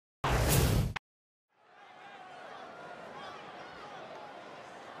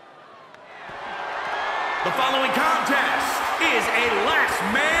The following contest is a last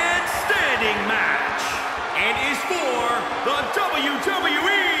man standing match and is for the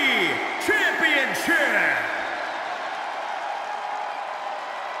WWE Championship.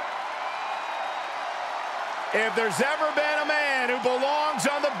 If there's ever been a man who belongs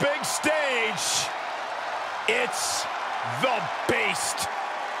on the big stage, it's the Beast.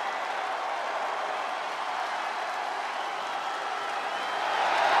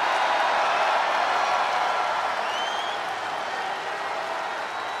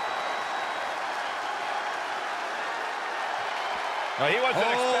 Well, he wasn't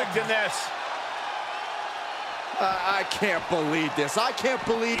expecting this. I can't believe this. I can't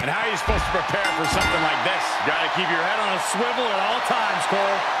believe... And how are you supposed to prepare for something like this? Gotta keep your head on a swivel at all times,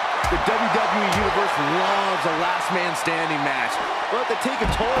 Cole. The WWE Universe loves a last man standing match, but they take a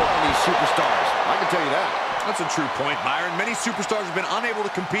toll on these superstars. I can tell you that. That's a true point, Byron. Many superstars have been unable to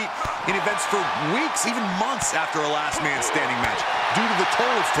compete in events for weeks, even months after a last man standing match, due to the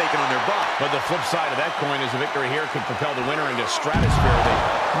toll it's taken on their body. But the flip side of that coin is a victory here could propel the winner into a stratosphere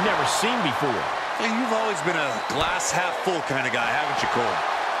they've never seen before. And you've always been a glass half full kind of guy, haven't you, Cole?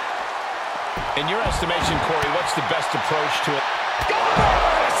 In your estimation, Corey, what's the best approach to it?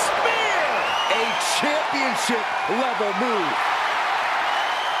 Goldberg spear! A championship level move.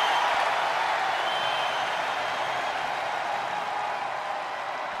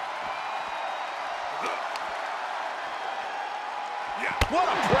 What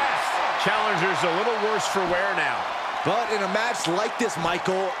a press! Challenger's a little worse for wear now. But in a match like this,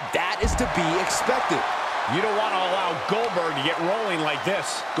 Michael, that is to be expected. You don't want to allow Goldberg to get rolling like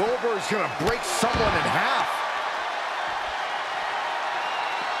this. Goldberg's going to break someone in half.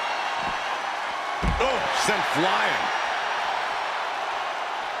 Oh, sent flying.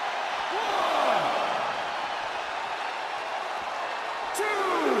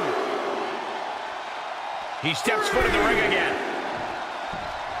 He steps foot in the ring again.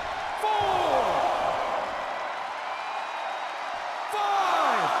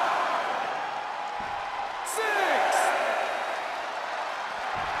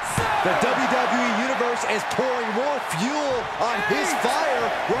 The WWE Universe is pouring more fuel on his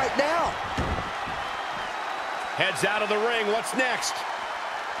fire right now. Heads out of the ring. What's next?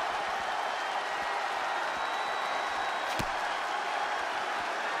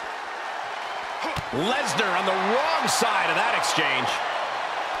 Lesnar on the wrong side of that exchange.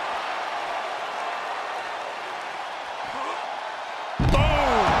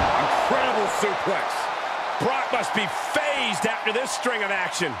 Boom! Incredible suplex. Brock must be phased after this string of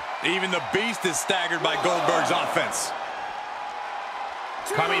action. Even the Beast is staggered by Goldberg's offense.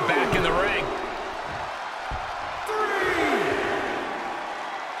 Coming back in the ring. 3,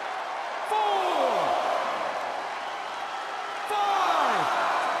 4, 5.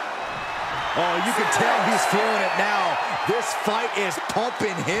 Oh, you can tell he's feeling it now. This fight is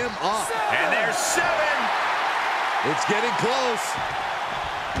pumping him up. And there's 7. It's getting close.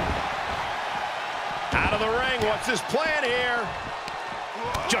 Out of the ring, what's his plan here?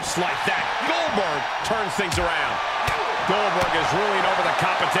 Just like that, Goldberg turns things around. Goldberg is ruling over the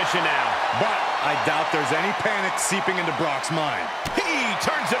competition now. But I doubt there's any panic seeping into Brock's mind. He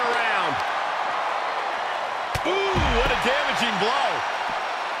turns it around. Ooh, what a damaging blow.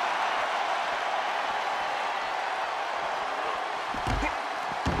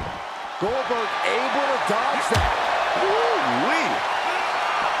 Goldberg able to dodge that. Woo-wee.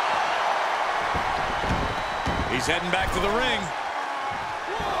 He's heading back to the ring.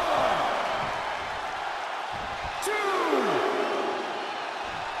 2,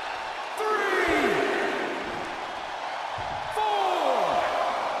 3, 4,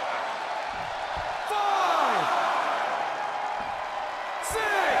 5, 6.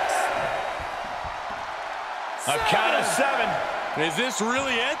 A count of 7. Is this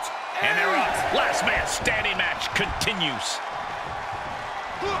really it? And they're up. Last man standing match continues.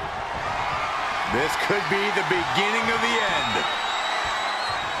 This could be the beginning of the end.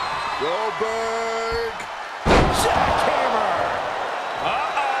 Goldberg. Jackhammer.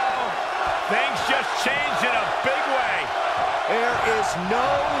 Uh-oh. Things just changed in a big way. There is no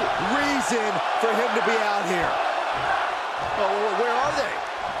reason for him to be out here. Oh, where are they?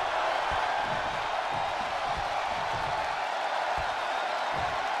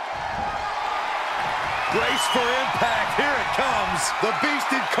 Brace for impact. Here it comes. The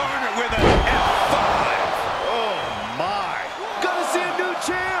Beast Incarnate with an F5. Oh, my. Gonna see a new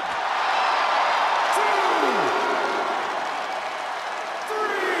champ. 2, 3,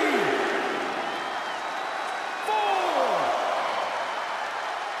 4,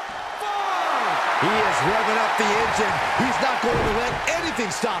 5. He is revving up the engine. He's not going to let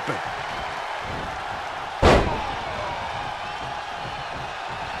anything stop him.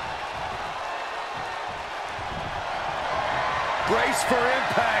 Brace for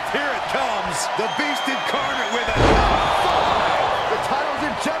impact. Here it comes. The Beast incarnate with a F5. The title's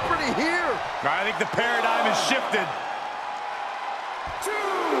in jeopardy here. I think the paradigm has shifted. 2, 3,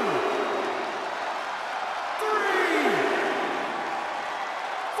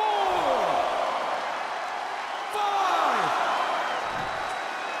 4, 5,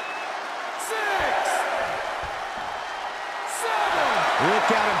 6, 7. Look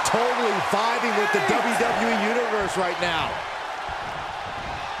at him totally vibing with the WWE Universe right now.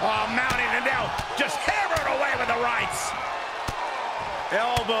 Oh, mounting and now just hammered away with the rights.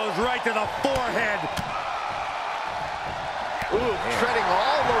 Elbows right to the forehead. Ooh, treading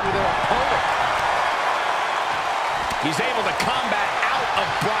all over their opponent. He's able to combat out of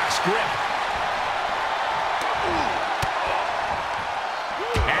Brock's grip.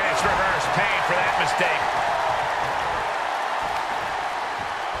 And it's reverse pain for that mistake.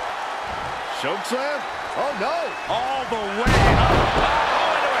 Chokeslam? Oh, no. All the way up.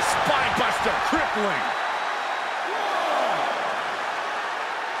 Oh, into a spine buster. Crippling. 1,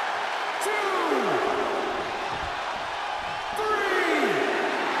 2, 3.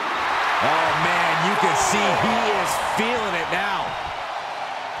 Oh, man, you can see he is feeling it now.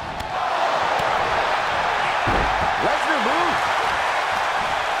 Lesnar move.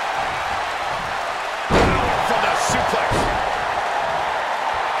 From the suplex.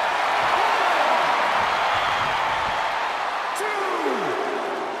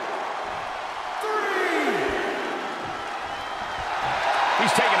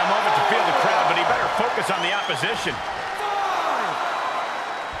 He's taking a moment to feel the crowd, but he better focus on the opposition. 5,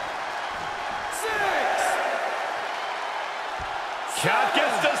 6. Count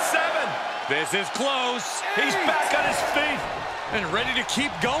gets to 7. This is close. He's back on his feet and ready to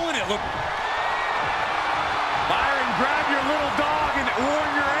keep going. It look. Byron, grab your little dog and warn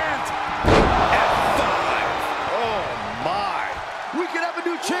your aunt. F5. Oh, my. We could have a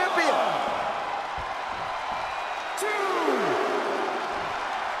new champion. 2,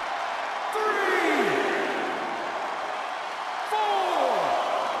 3, 4,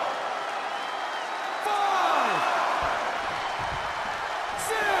 5,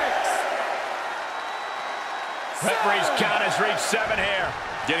 6. Referee's count has reached 7 here.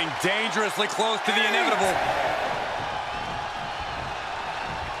 Getting dangerously close to the inevitable.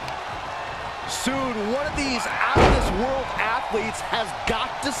 Soon, one of these out-of-this-world athletes has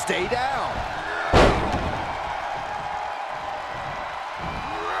got to stay down.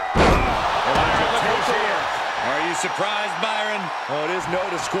 Are you surprised, Byron? Oh, it is no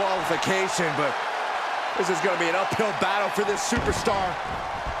disqualification, but this is going to be an uphill battle for this superstar.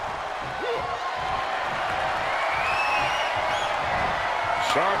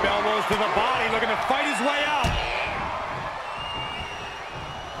 Sharp elbows to the body, looking to fight his way out.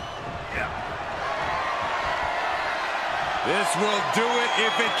 This will do it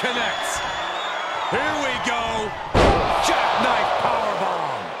if it connects. Here we go. Jackknife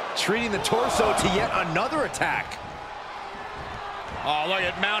powerbomb. Treating the torso to yet another attack. Oh, look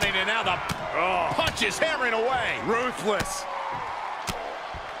at mounting, and now the punch is hammering away. Ruthless.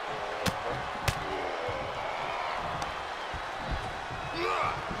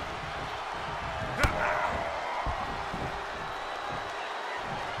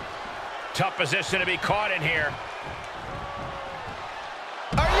 Tough position to be caught in here.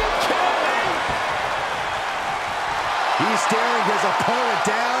 Are you kidding me? He's staring his opponent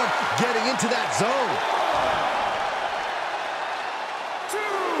down, getting into that zone. 2,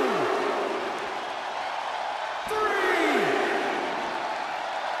 3,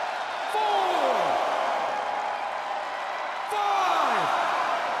 4,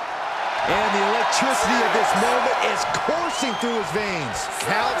 5. And the electricity of this moment is coursing through his veins.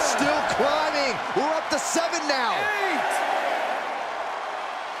 Count still climbing. We're up to 7 now. 8,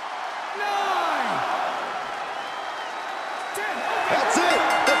 9, 10. That's it.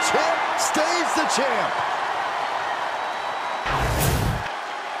 The champ stays the champ.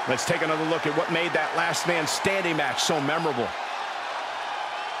 Let's take another look at what made that last man standing match so memorable.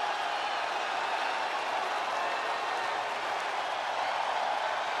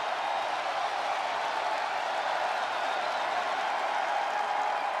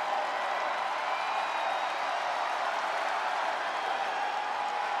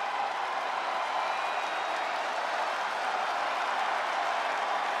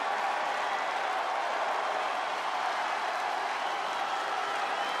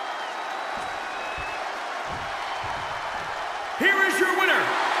 Here is your winner,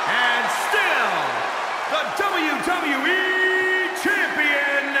 and still the WWE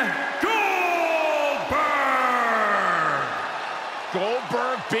Champion, Goldberg.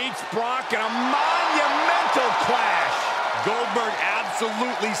 Goldberg beats Brock in a monumental clash. Goldberg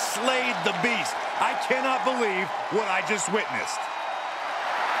absolutely slayed the beast. I cannot believe what I just witnessed.